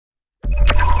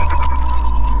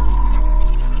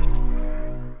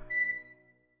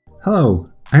Hello,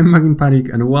 I'm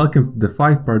Maginpanic and welcome to the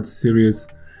 5-part series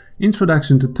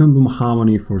Introduction to Toonboom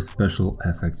Harmony for Special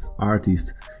Effects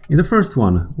Artists. In the first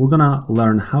one, we're gonna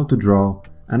learn how to draw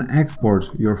and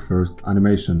export your first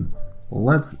animation.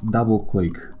 Let's double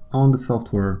click on the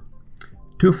software.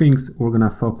 Two things we're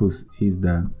gonna focus is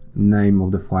the name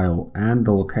of the file and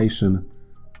the location.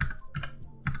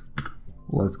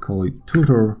 Let's call it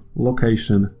tutor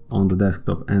location on the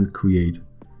desktop and create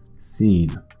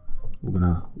scene. We're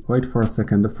gonna wait for a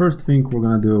second. The first thing we're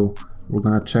gonna do, we're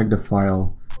gonna check the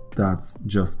file that's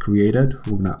just created.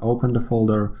 We're gonna open the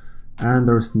folder and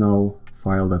there's no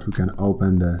file that we can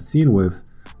open the scene with.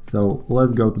 So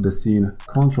let's go to the scene,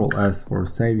 Ctrl S for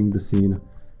saving the scene,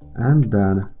 and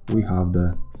then we have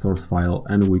the source file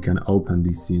and we can open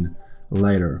this scene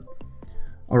later.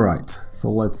 Alright,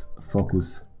 so let's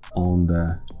focus on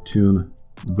the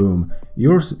Toonboom.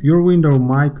 Your window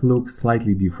might look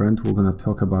slightly different. We're gonna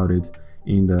talk about it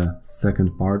in the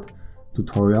second part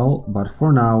tutorial, but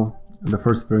for now the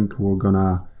first thing we're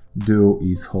gonna do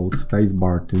is hold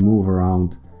spacebar to move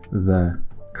around the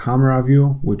camera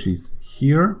view, which is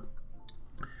here.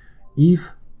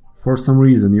 If for some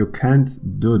reason you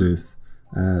can't do this,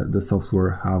 the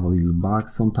software have a little bug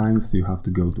sometimes. You have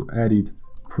to go to edit,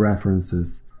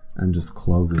 preferences, and just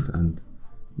close it and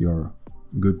you're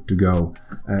good to go.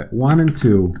 1 and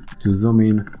 2 to zoom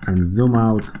in and zoom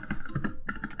out,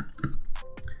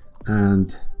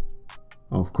 and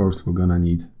of course we're gonna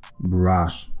need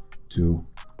brush to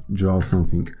draw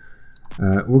something.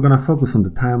 We're gonna focus on the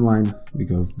timeline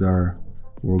because there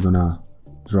we're gonna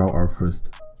draw our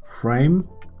first frame.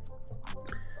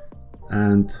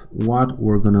 And what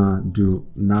we're gonna do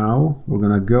now, we're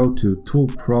gonna go to tool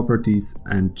properties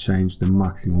and change the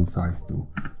maximum size to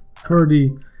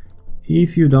 30.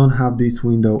 If you don't have this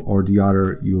window or the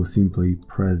other, you simply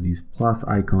press this plus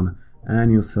icon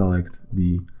and you select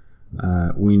the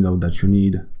window that you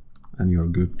need and you're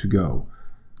good to go.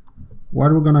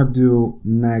 What we're gonna do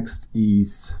next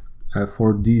is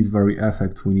for this very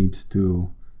effect we need to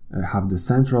have the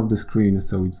center of the screen,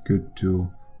 so it's good to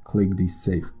click this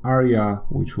save area,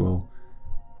 which will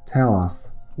tell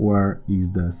us where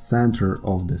is the center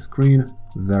of the screen.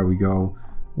 There we go.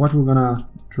 What we're gonna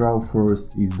draw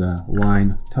first is the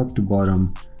line top to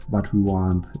bottom, but we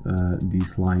want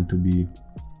this line to be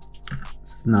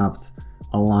snapped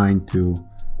aligned to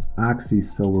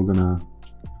axis, so we're gonna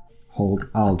hold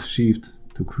Alt Shift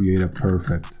to create a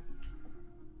perfect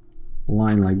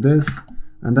line like this,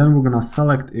 and then we're gonna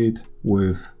select it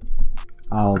with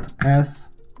Alt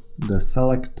S, the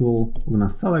select tool. We're gonna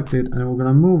select it and we're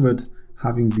gonna move it,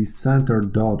 having this center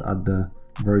dot at the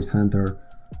very center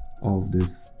of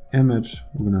this image.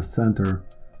 We're gonna center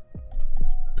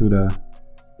to the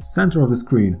center of the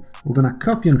screen. We're gonna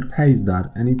copy and paste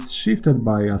that, and it's shifted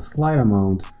by a slight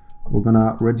amount. We're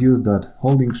gonna reduce that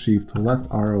holding shift left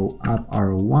arrow up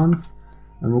arrow once,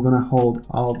 and we're gonna hold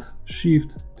Alt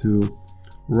Shift to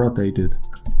rotate it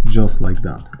just like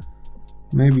that.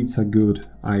 Maybe it's a good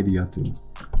idea to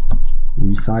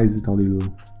resize it a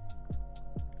little.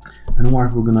 And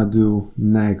what we're gonna do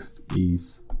next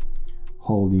is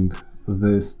holding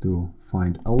this to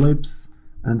find ellipse,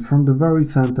 and from the very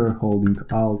center holding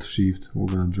Alt Shift we're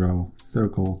gonna draw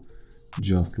circle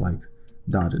just like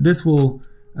that. This will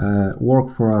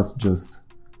work for us just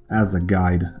as a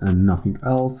guide and nothing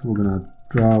else. We're gonna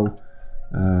draw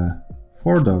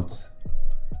 4 dots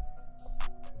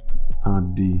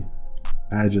at the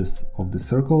edges of the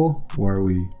circle where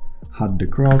we had the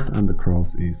cross, and the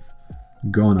cross is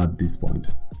gone at this point.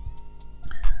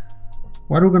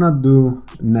 What we're gonna do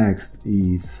next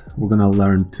is we're gonna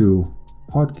learn 2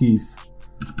 hotkeys,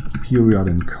 period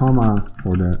and comma,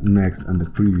 for the next and the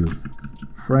previous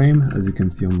frame. As you can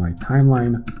see on my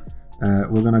timeline,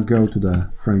 we're gonna go to the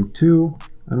frame 2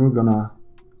 and we're gonna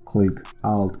click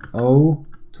Alt O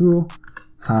to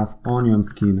have onion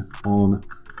skin on,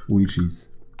 which is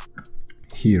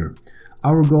here.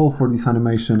 Our goal for this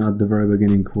animation at the very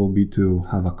beginning will be to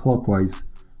have a clockwise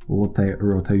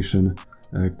rotation,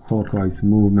 clockwise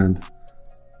movement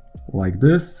like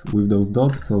this with those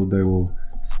dots, so they will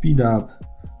speed up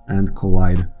and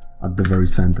collide at the very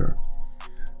center.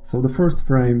 So the first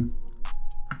frame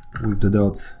with the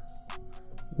dots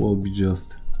will be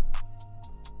just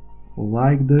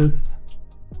like this.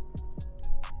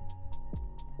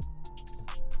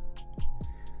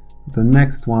 The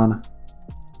next one,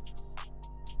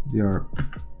 they are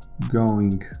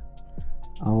going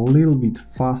a little bit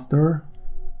faster,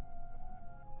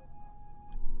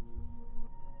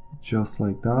 just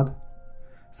like that.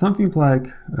 Something like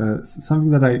something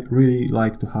that I really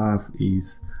like to have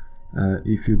is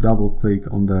if you double click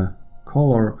on the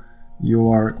color, you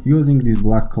are using this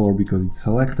black color because it's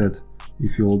selected.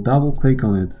 If you'll double click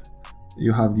on it,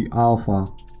 you have the alpha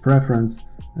preference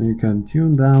and you can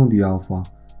tune down the alpha.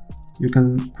 You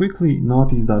can quickly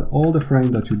notice that all the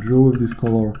frames that you drew with this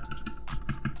color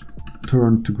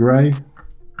turn to gray.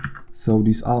 So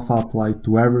this alpha applied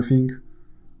to everything.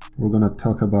 We're gonna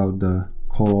talk about the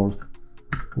colors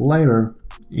later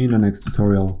in the next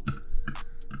tutorial.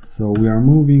 So we are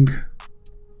moving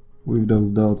with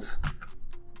those dots.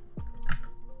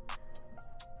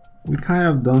 We kind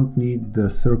of don't need the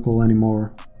circle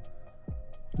anymore.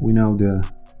 We know the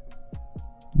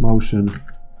motion.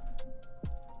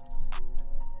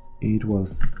 It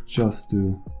was just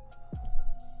to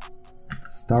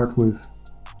start with.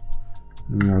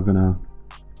 And we are gonna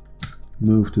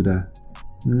move to the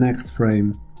next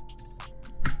frame.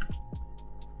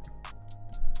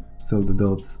 So the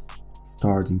dots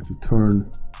starting to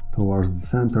turn towards the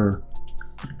center.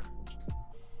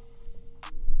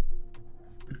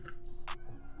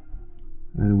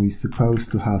 And we're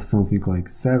supposed to have something like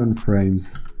 7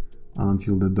 frames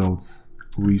until the dots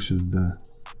reaches the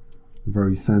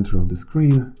very center of the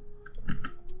screen.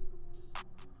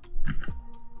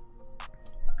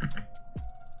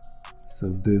 So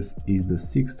this is the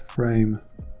 6th frame.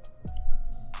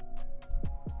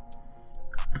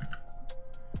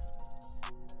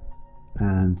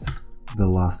 And the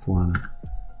last one.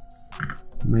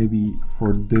 Maybe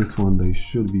for this one they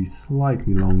should be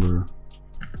slightly longer.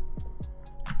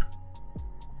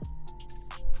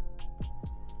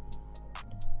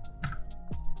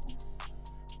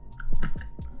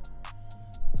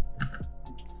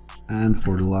 And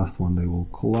for the last one they will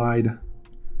collide.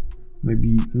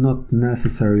 Maybe not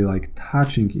necessarily like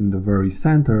touching in the very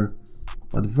center,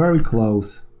 but very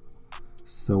close.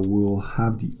 So we'll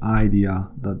have the idea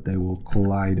that they will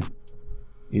collide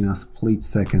in a split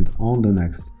second on the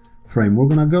next frame. We're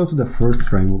gonna go to the first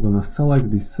frame. We're gonna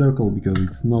select this circle because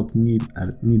it's not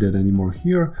needed anymore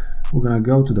here. We're gonna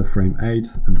go to the frame 8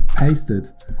 and paste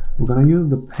it. We're gonna use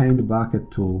the paint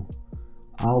bucket tool,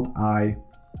 Alt-I,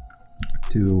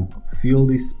 to fill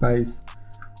this space,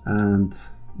 and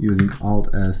using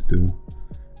Alt-S to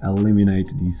eliminate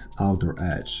this outer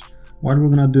edge. What we're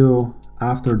gonna do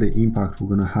after the impact,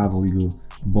 we're gonna have a little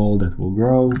ball that will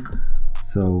grow.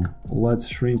 So let's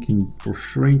shrink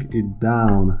it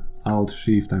down.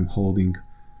 Alt-Shift I'm holding.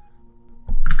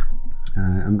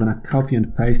 I'm gonna copy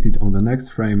and paste it on the next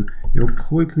frame. You'll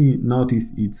quickly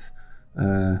notice it's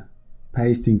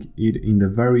pasting it in the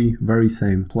very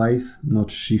same place, not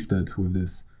shifted with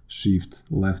this shift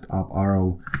left up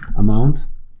arrow amount.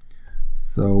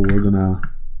 So we're gonna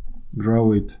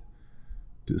grow it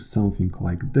to something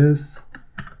like this,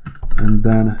 and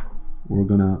then we're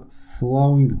gonna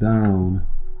slowing down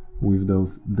with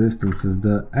those distances.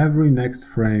 Every next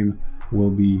frame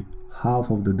will be half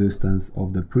of the distance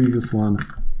of the previous one.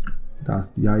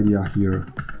 That's the idea here.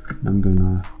 I'm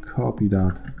gonna copy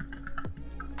that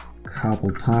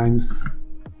couple times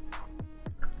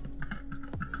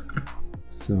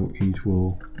so it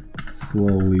will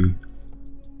slowly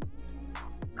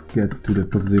get to the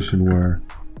position where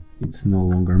it's no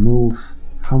longer moves.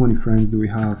 How many frames do we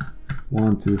have?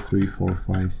 1, 2, 3, 4,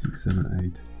 5, 6, 7,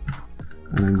 8.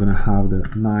 And I'm gonna have the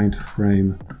 9th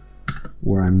frame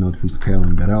where I'm not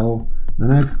rescaling at all. The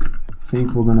next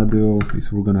thing we're gonna do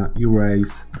is we're gonna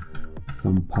erase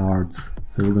some parts.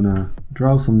 So we're gonna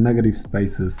draw some negative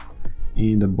spaces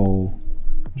in the ball,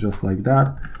 just like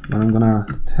that. And I'm gonna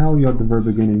tell you at the very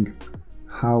beginning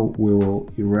how we will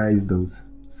erase those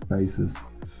spaces.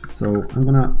 So I'm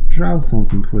gonna draw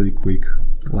something really quick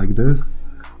like this.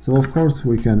 So of course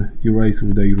we can erase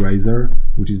with the eraser,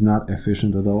 which is not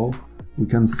efficient at all. We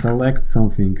can select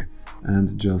something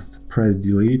and just press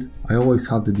delete. I always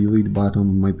have the delete button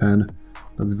on my pen.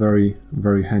 That's very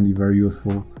handy, very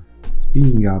useful,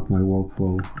 speeding up my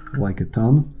workflow like a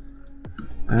ton.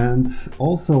 And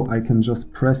also I can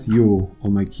just press U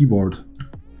on my keyboard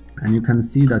and you can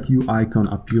see that U icon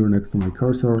appear next to my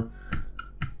cursor.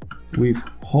 With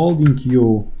holding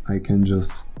U, I can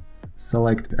just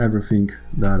select everything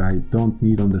that I don't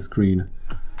need on the screen,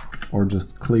 or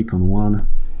just click on one.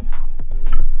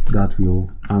 That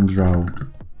will undraw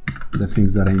the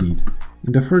things that I need.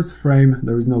 In the first frame,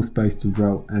 there is no space to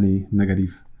draw any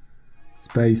negative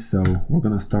space, so we're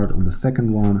gonna start on the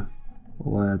second one.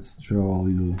 Let's draw a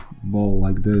little ball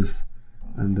like this,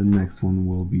 and the next one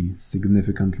will be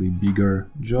significantly bigger,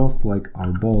 just like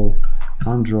our ball.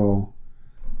 Undraw,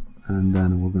 and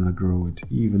then we're gonna grow it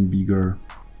even bigger.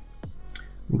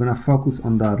 We're gonna focus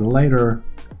on that later,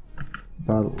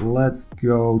 but let's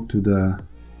go to the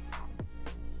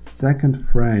second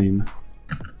frame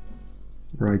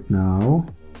right now.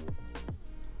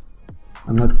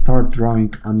 And let's start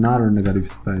drawing another negative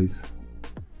space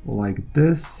like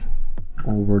this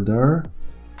over there.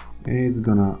 It's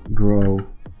gonna grow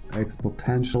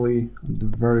exponentially at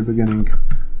the very beginning,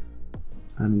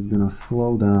 and it's gonna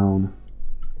slow down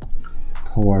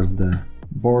towards the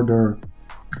border.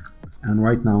 And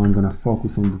right now I'm gonna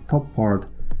focus on the top part,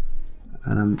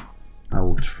 and I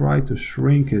will try to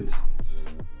shrink it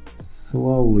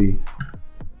slowly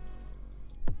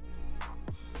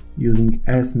using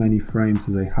as many frames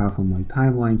as I have on my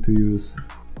timeline to use.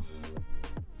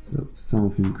 So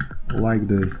something like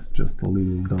this, just a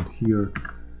little dot here.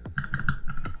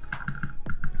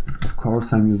 Of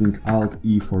course I'm using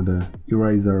Alt-E for the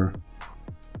eraser.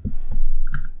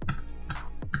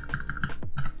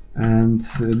 And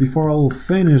before I will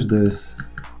finish this,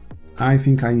 I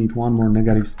think I need one more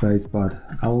negative space, but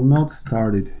I will not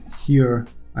start it here.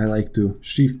 I like to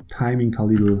shift timing a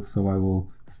little, so I will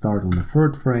start on the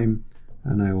third frame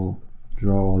and I will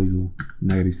draw a little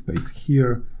negative space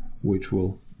here, which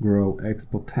will grow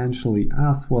exponentially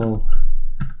as well.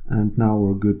 And now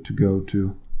we're good to go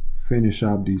to finish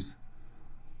up this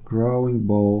growing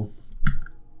ball.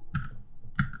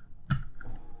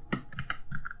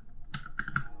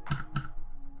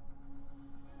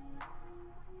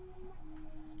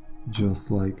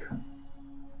 Just like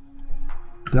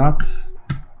that.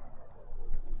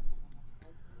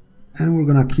 And we're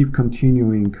gonna keep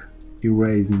continuing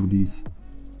erasing these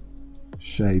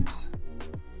shapes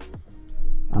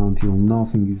until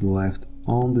nothing is left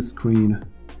on the screen.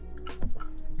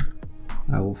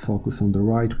 I will focus on the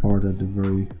right part at the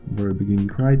very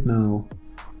beginning right now,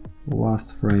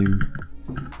 last frame,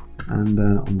 and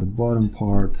then on the bottom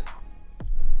part,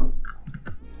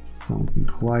 something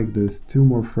like this, 2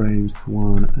 more frames,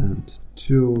 1 and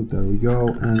 2, there we go.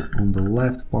 And on the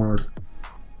left part,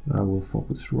 I will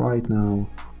focus right now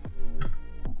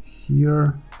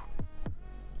here,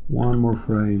 1 more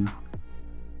frame,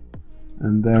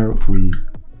 and there we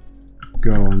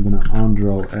go. I'm gonna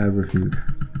undraw everything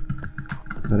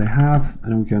that I have,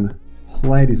 and we can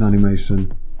play this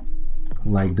animation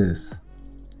like this.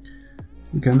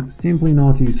 We can simply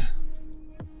notice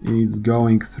it's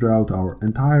going throughout our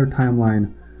entire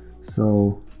timeline,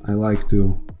 so I like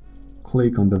to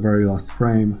click on the very last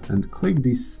frame and click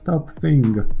this stop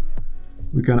thing.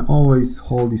 We can always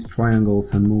hold these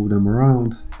triangles and move them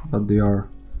around, but they are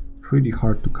pretty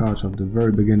hard to catch. At the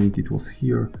very beginning it was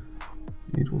here,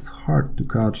 it was hard to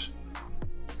catch,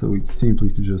 so it's simply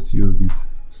to just use this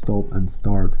stop and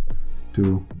start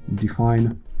to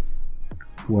define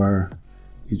where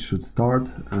it should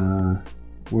start.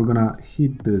 We're gonna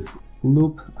hit this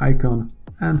loop icon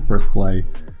and press play,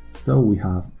 so we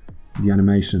have the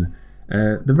animation.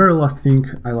 The very last thing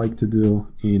I like to do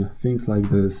in things like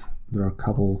this, there are a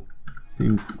couple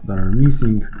things that are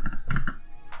missing.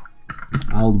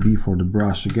 Alt-B for the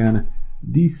brush again.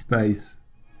 This space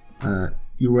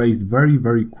erased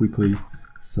very quickly,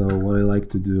 so what I like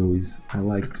to do is I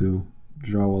like to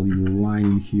draw a little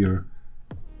line here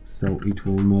so it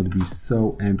will not be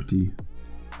so empty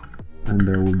and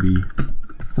there will be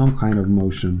some kind of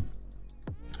motion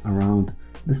around.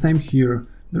 The same here,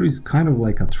 there is kind of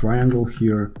like a triangle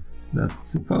here that's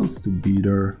supposed to be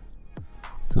there,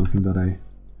 something that I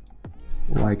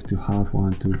like to have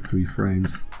 1, 2, 3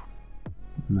 frames,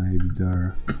 maybe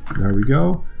there we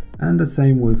go. And the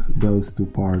same with those 2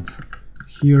 parts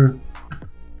here.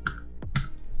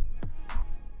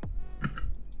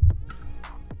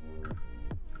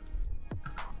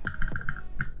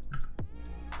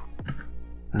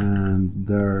 And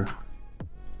there.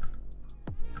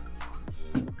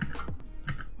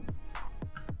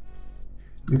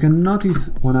 You can notice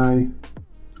when I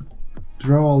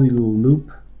draw a little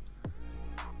loop,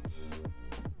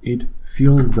 it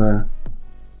fills the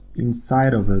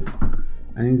inside of it,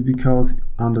 and it's because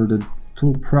under the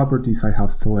tool properties I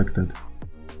have selected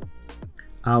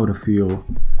autofill,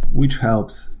 which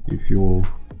helps if you,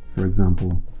 for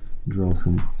example, draw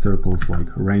some circles like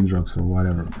raindrops or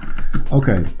whatever.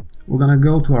 Okay, we're gonna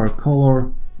go to our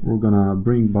color, we're gonna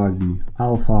bring back the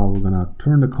alpha, we're gonna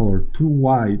turn the color to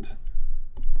white,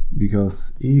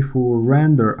 because if we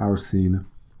render our scene,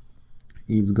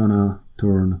 it's gonna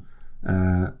turn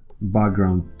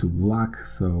background to black.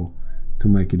 So to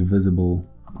make it visible,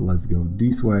 let's go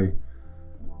this way.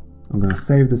 I'm gonna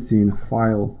save the scene,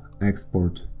 file,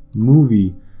 export,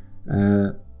 movie.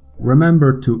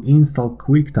 Remember to install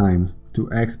QUICKTIME to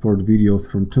export videos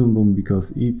from Toonboom,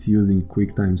 because it's using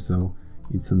QUICKTIME, so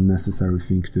it's a necessary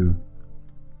thing to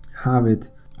have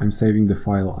it. I'm saving the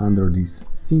file under this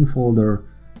scene folder,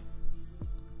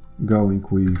 going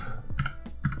with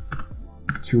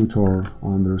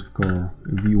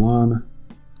tutor_v1,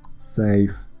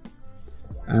 save,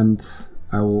 and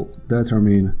I will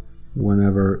determine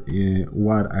whenever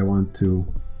what I want to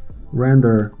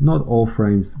render, not all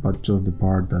frames but just the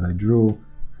part that I drew,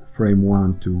 frame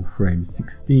 1 to frame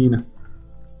 16.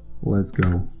 Let's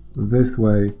go this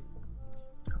way.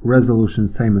 Resolution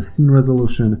same as scene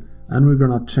resolution, and we're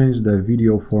gonna change the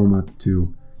video format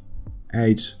to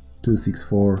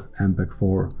H.264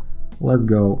 MPEG-4. Let's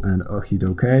go and hit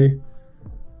OK.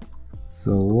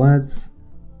 So let's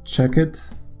check it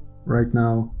right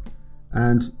now,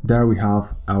 and there we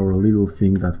have our little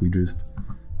thing that we just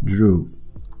drew.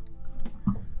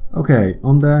 Okay,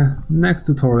 on the next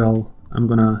tutorial I'm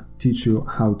gonna teach you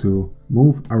how to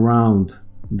move around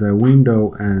the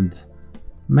window and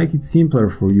make it simpler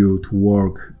for you to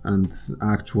work and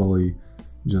actually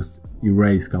just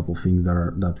erase a couple things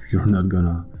that you're not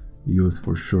gonna use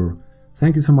for sure.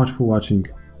 Thank you so much for watching,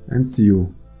 and see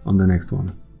you on the next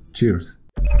one. Cheers!